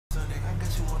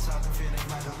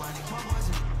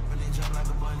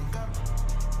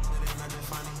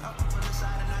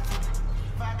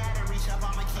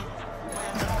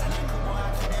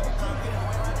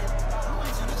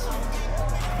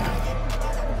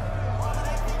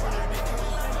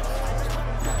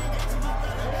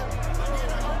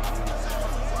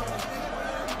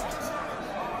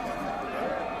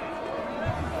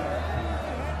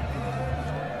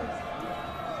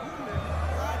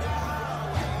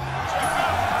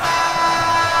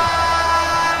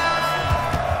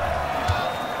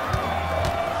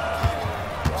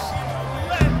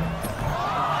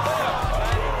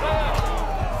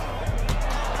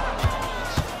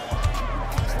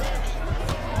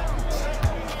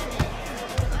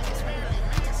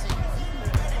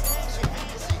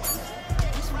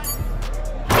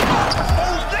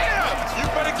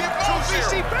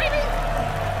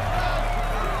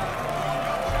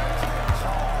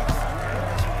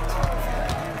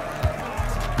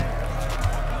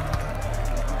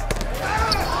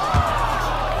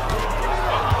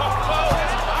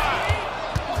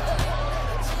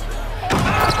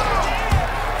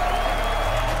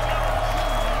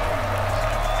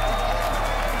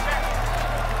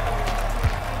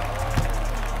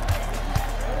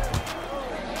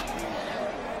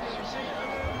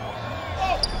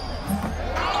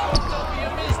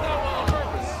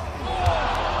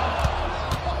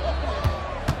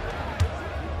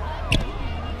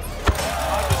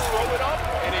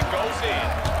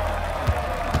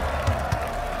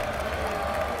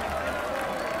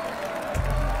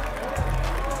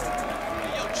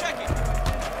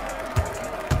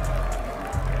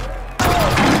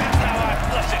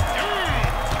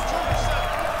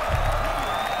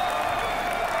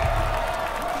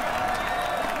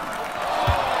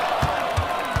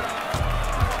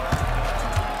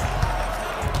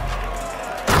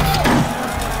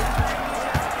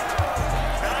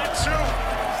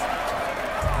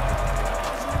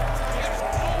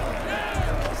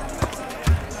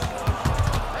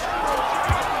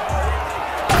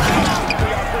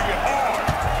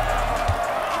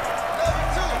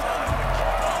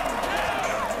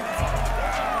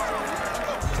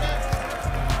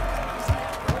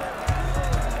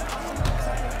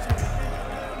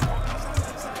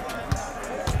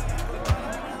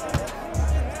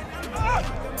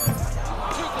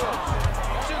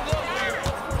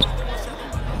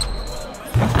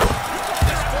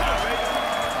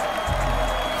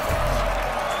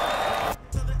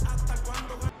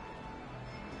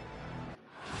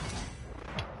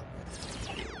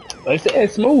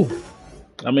It's smooth.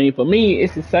 I mean, for me,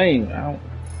 it's the same. I don't,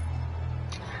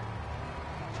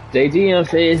 JGM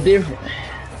say it's different.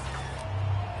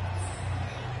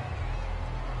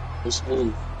 It's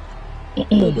smooth.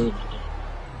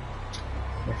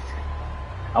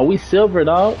 Are we silver,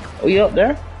 dog? Are we up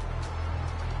there?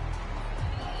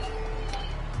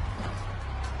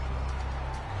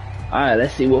 Alright,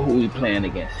 let's see who we playing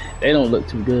against. They don't look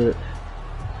too good.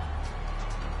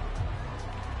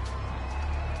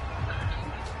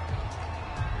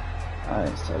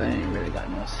 Alright, so they ain't really got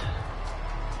much.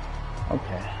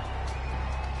 Okay.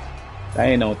 That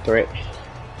ain't no threat.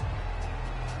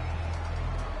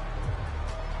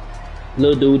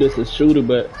 Little dude is a shooter,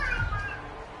 but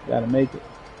gotta make it.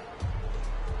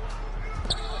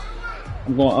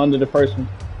 I'm going under the first one.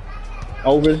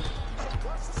 Over.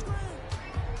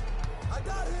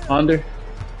 Under.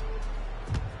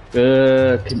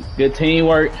 Good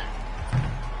teamwork.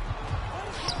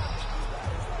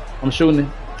 I'm shooting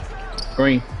it.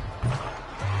 Green.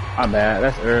 My bad.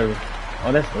 That's early.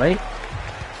 Oh, that's late.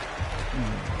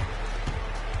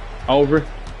 Over.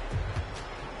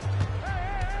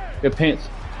 Good pinch.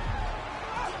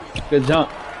 Good jump.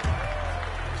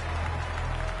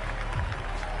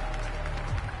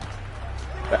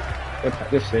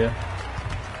 Good steal.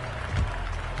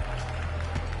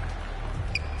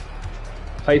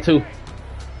 Play two.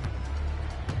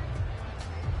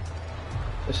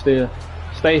 Good steal.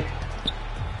 Stay.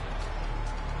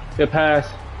 Good pass.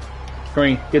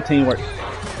 Green. Good teamwork.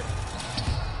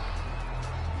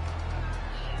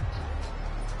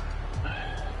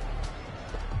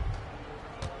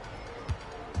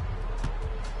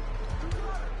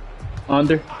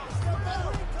 Under.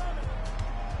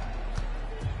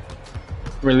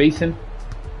 Releasing.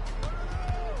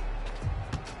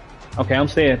 Okay, I'm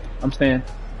staying. I'm staying.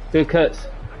 Good cuts.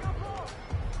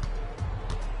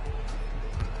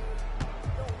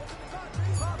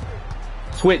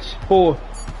 Switch. 4.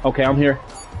 Okay, I'm here.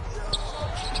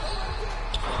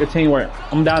 Good teamwork.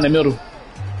 I'm down the middle.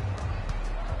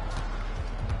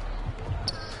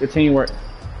 Good teamwork.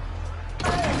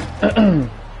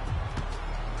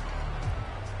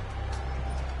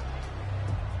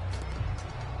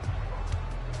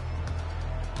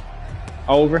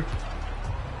 Over.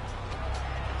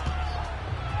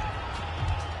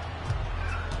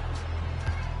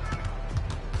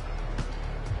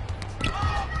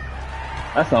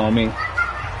 That's on me.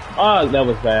 Oh, that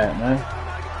was bad, man.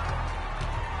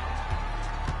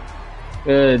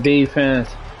 Good defense.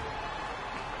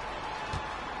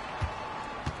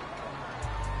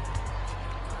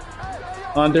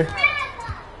 Under.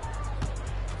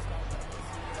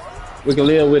 We can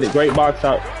live with it. Great box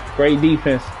out. Great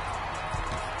defense.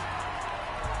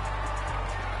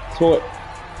 Sport.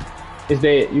 It's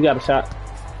dead. You got a shot.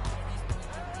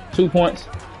 2 points.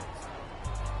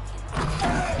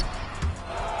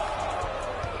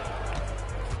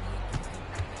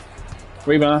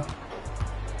 Rebound.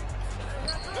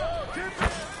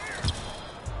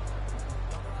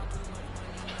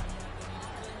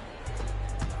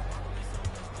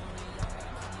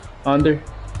 Under.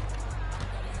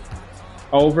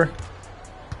 Over.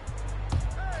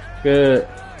 Good.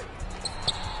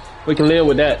 We can live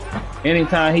with that.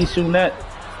 Anytime he's shooting that.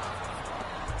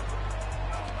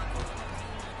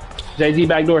 JG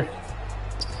backdoor.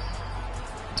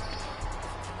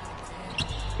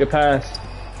 Good pass.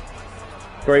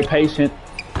 Great patient.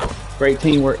 Great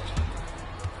teamwork.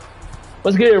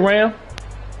 What's good, Ram?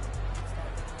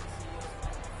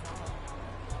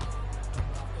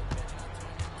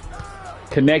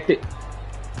 Connected.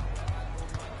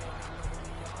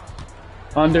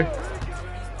 Under.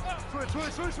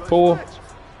 4.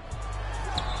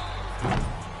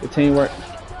 Good teamwork.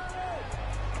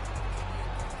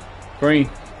 Green.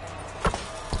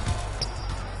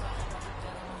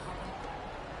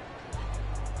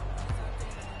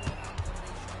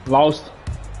 Lost.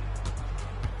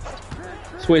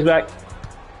 Switch back.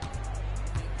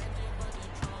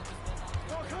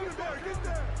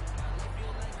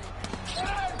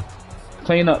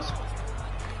 Cleanups.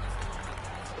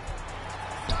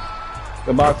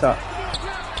 The box out.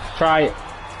 Try it.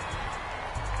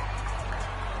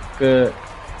 Good.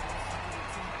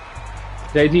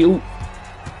 JG, oop.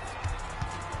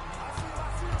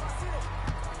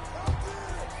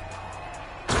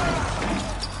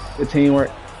 Good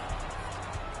teamwork.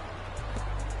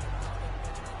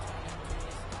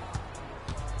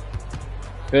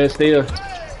 Good steal.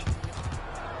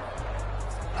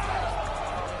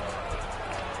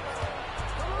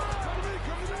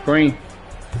 Green.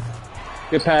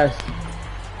 Good pass.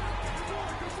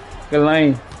 Good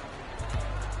lane.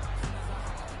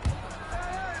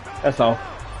 That's all.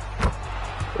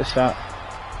 Good shot.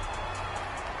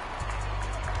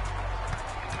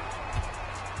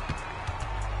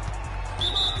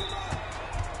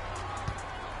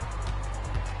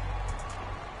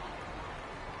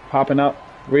 Popping up.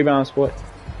 Rebound sport.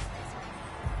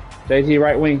 JG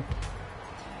right wing.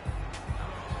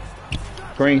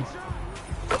 Green.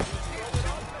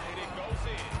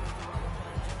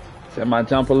 Said my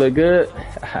jumper look good.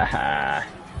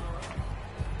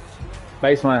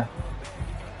 Baseline.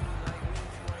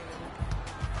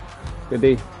 Good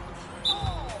D.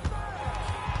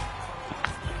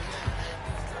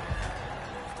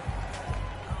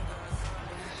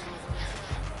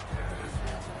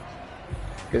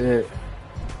 Good.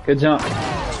 Good jump.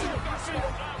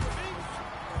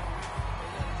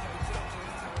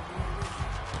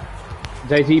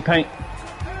 JT paint.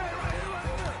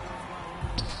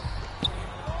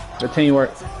 Good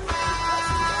teamwork.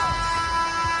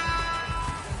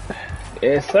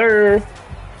 Yes, sir.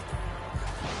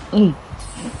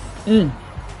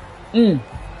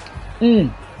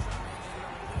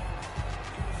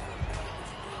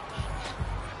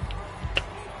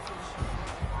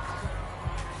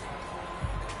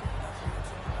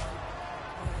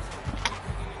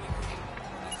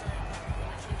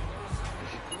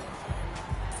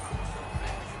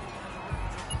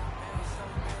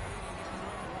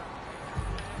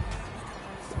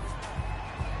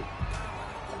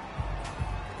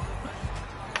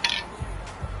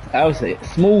 That was a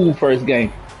smooth first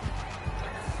game.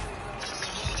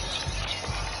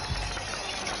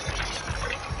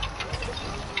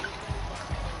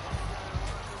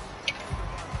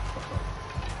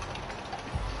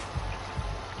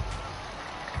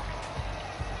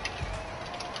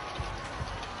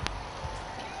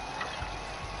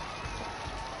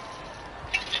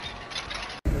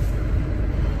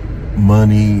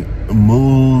 Money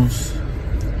moves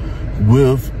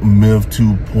with Myth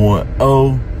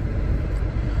 2.0,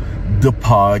 the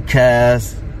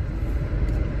podcast.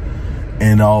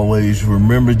 And always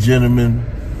remember, gentlemen,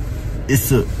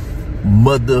 it's a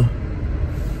mother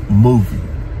movie.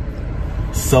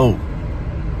 So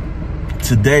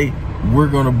today we're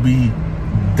gonna be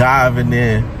diving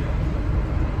in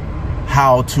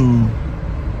how to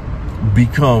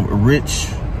become rich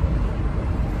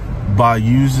by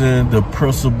using the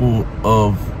principle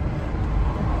of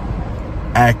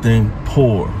acting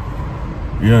poor,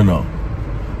 you know.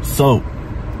 So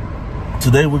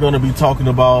today we're going to be talking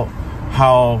about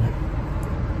how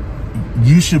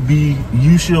you should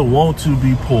want to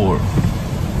be poor.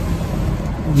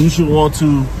 You should want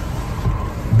to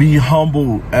be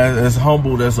humble, as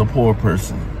humbled as a poor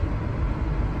person,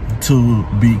 to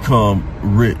become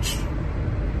rich.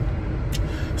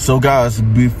 So guys,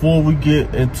 before we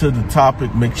get into the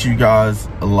topic, make sure you guys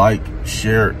like,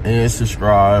 share, and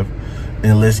subscribe,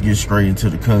 and let's get straight into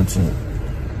the content.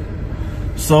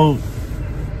 So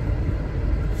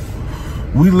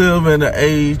we live in an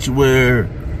age where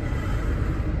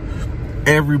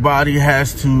everybody's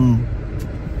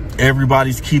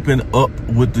keeping up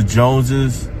with the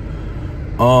Joneses.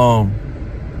 A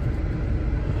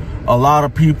lot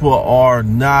of people are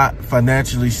not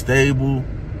financially stable,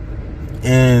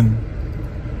 and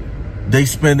they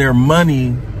spend their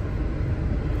money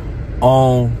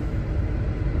on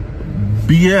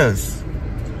BS,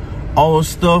 on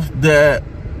stuff that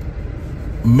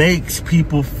makes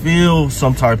people feel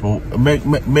some type of,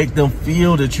 make them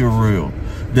feel that you're real,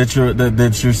 that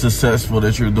you're successful,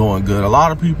 that you're doing good. A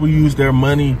lot of people use their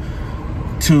money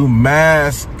to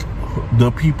mask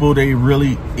the people they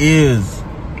really is.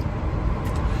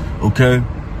 Okay,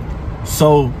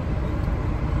 so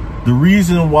the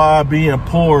reason why being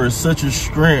poor is such a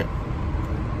strength,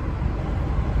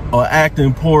 or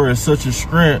acting poor is such a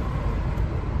strength,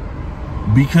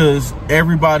 because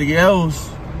everybody else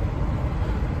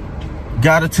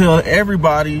got to tell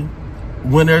everybody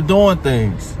when they're doing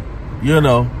things. You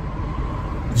know,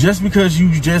 just because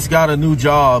you just got a new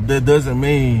job, that doesn't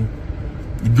mean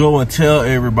you go and tell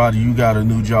everybody you got a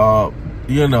new job,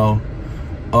 you know,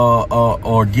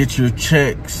 or get your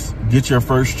checks, get your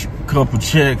first couple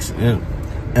checks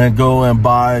and go and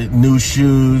buy new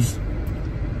shoes,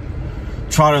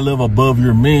 try to live above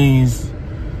your means,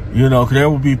 you know, because there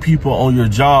will be people on your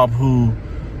job who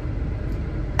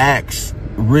acts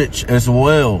rich as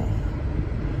well.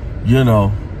 You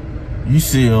know, you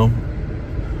see them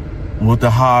with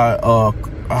the high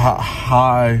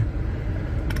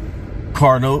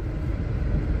car note,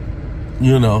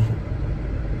 you know.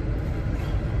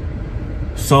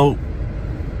 So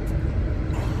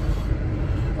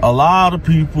a lot of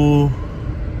people,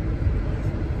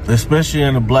 especially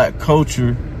in the black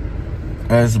culture,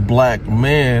 as black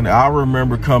men, I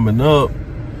remember coming up,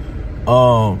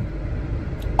 all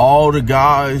the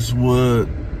guys would,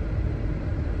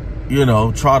 you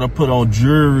know, try to put on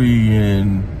jewelry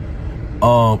and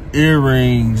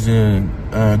earrings and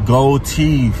gold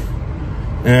teeth,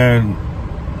 and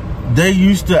they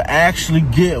used to actually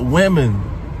get women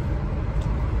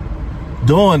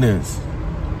doing this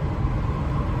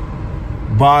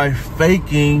by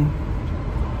faking,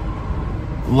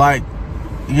 like,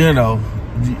 you know,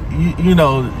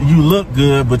 you look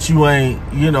good, but you ain't,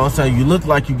 you know what I'm saying, you look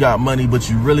like you got money, but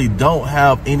you really don't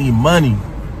have any money,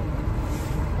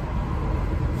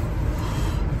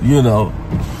 you know.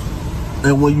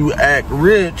 And when you act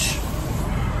rich,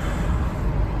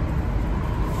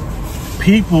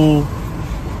 people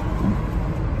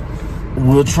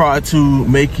will try to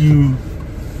make you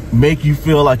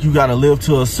feel like you got to live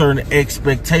to a certain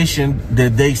expectation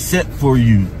that they set for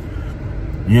you,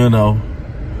 you know.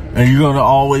 And you're going to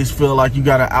always feel like you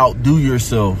got to outdo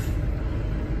yourself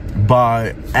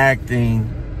by acting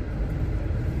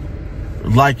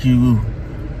like you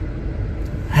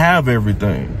have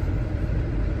everything.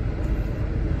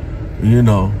 You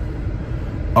know,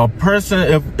 a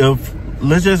person, if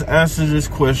let's just answer this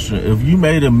question. If you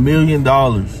made $1 million,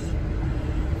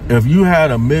 if you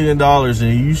had $1 million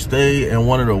and you stayed in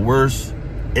one of the worst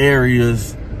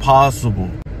areas possible,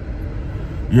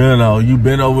 you know, you've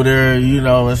been over there, you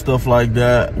know, and stuff like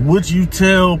that, would you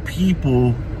tell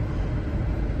people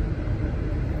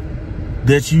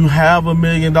that you have $1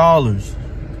 million?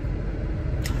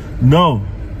 No,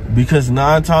 because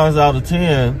 9 times out of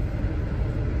 10,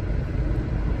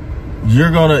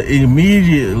 you're gonna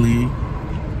immediately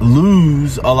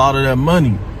lose a lot of that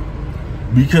money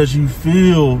because you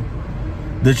feel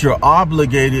that you're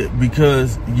obligated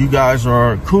because you guys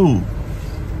are cool,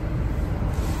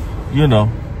 you know.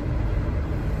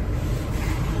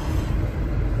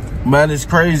 Man, it's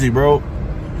crazy, bro.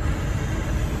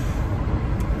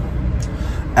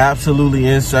 Absolutely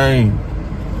insane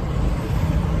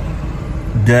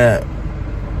that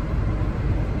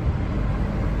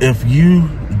if you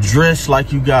dress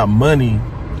like you got money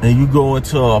and you go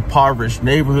into a impoverished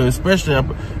neighborhood, especially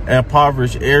in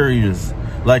impoverished areas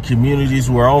like communities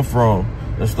where I'm from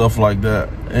and stuff like that,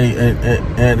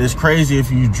 And it's crazy, if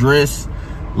you dress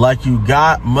like you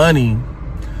got money,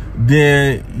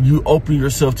 then you open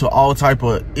yourself to all type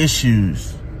of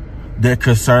issues that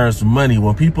concerns money.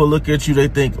 When people look at you, they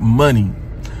think money,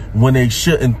 when they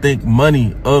shouldn't think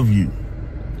money of you.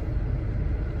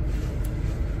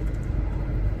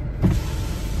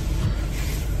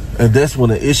 And that's when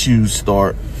the issues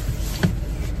start,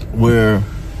 where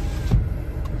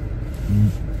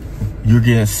you're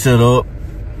getting set up.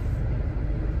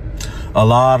 A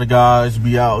lot of guys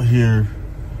be out here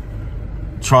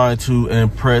trying to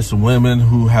impress women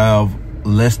who have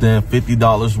less than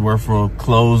 $50 worth of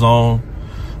clothes on,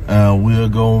 and we'll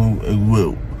go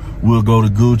to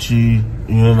Gucci,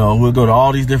 you know, we'll go to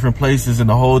all these different places, and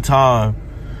the whole time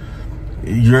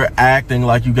you're acting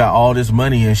like you got all this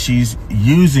money, and she's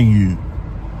using you.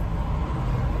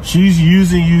 She's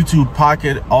using you to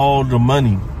pocket all the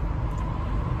money.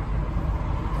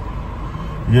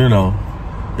 You know,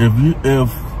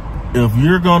 if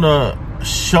you're gonna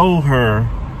show her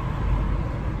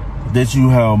that you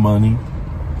have money,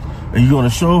 and you're gonna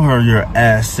show her your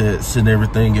assets and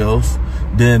everything else,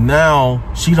 then now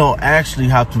she don't actually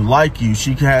have to like you.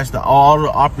 She has all the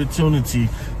opportunity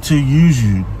to use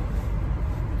you.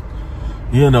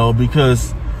 You know,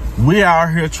 because we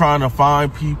out here trying to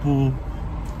find people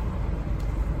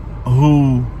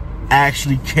who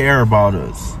actually care about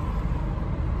us.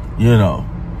 You know,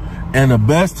 and the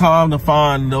best time to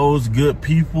find those good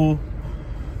people,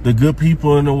 the good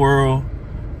people in the world,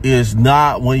 is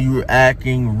not when you're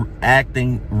acting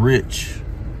rich.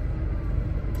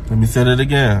 Let me say that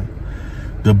again.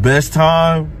 The best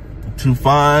time to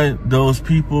find those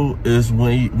people is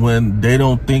when they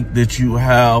don't think that you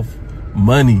have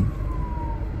money.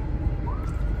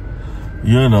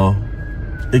 You know,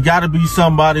 it got to be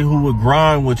somebody who would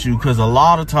grind with you, because a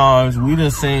lot of times we done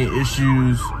seen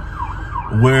issues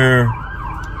where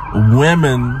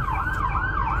women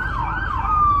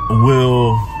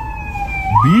will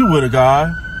be with a guy,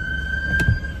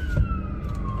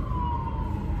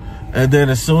 and then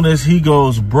as soon as he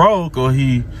goes broke or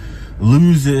he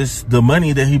loses the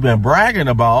money that he been bragging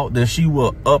about, then she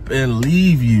will up and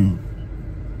leave you.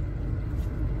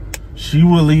 She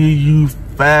will leave you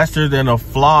faster than a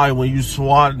fly when you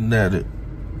swatting at it.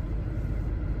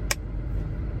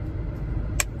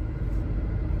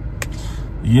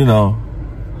 You know,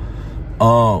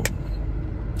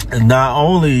 and not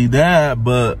only that,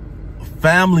 but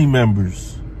family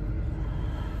members,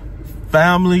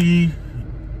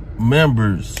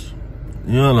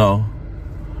 you know,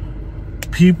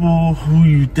 people who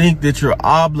you think that you're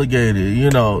obligated, you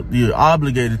know, you're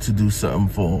obligated to do something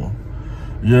for,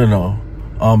 you know,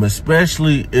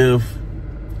 especially if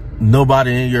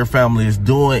nobody in your family is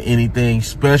doing anything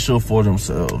special for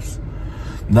themselves.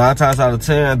 9 times out of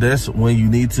 10, that's when you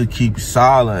need to keep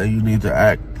silent and you need to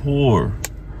act poor,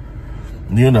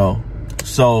 you know.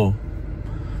 So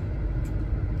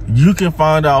you can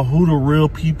find out who the real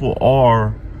people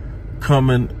are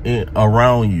coming in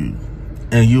around you,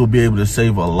 and you'll be able to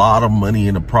save a lot of money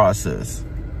in the process.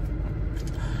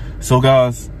 So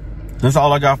guys, that's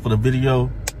all I got for the video.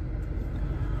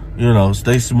 You know,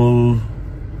 stay smooth,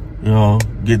 you know,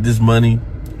 get this money,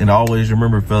 and always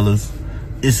remember, fellas,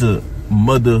 it's a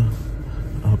mother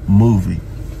movie.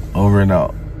 Over and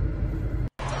out.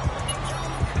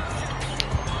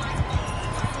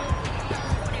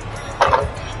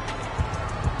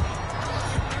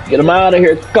 Get him out of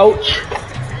here, coach.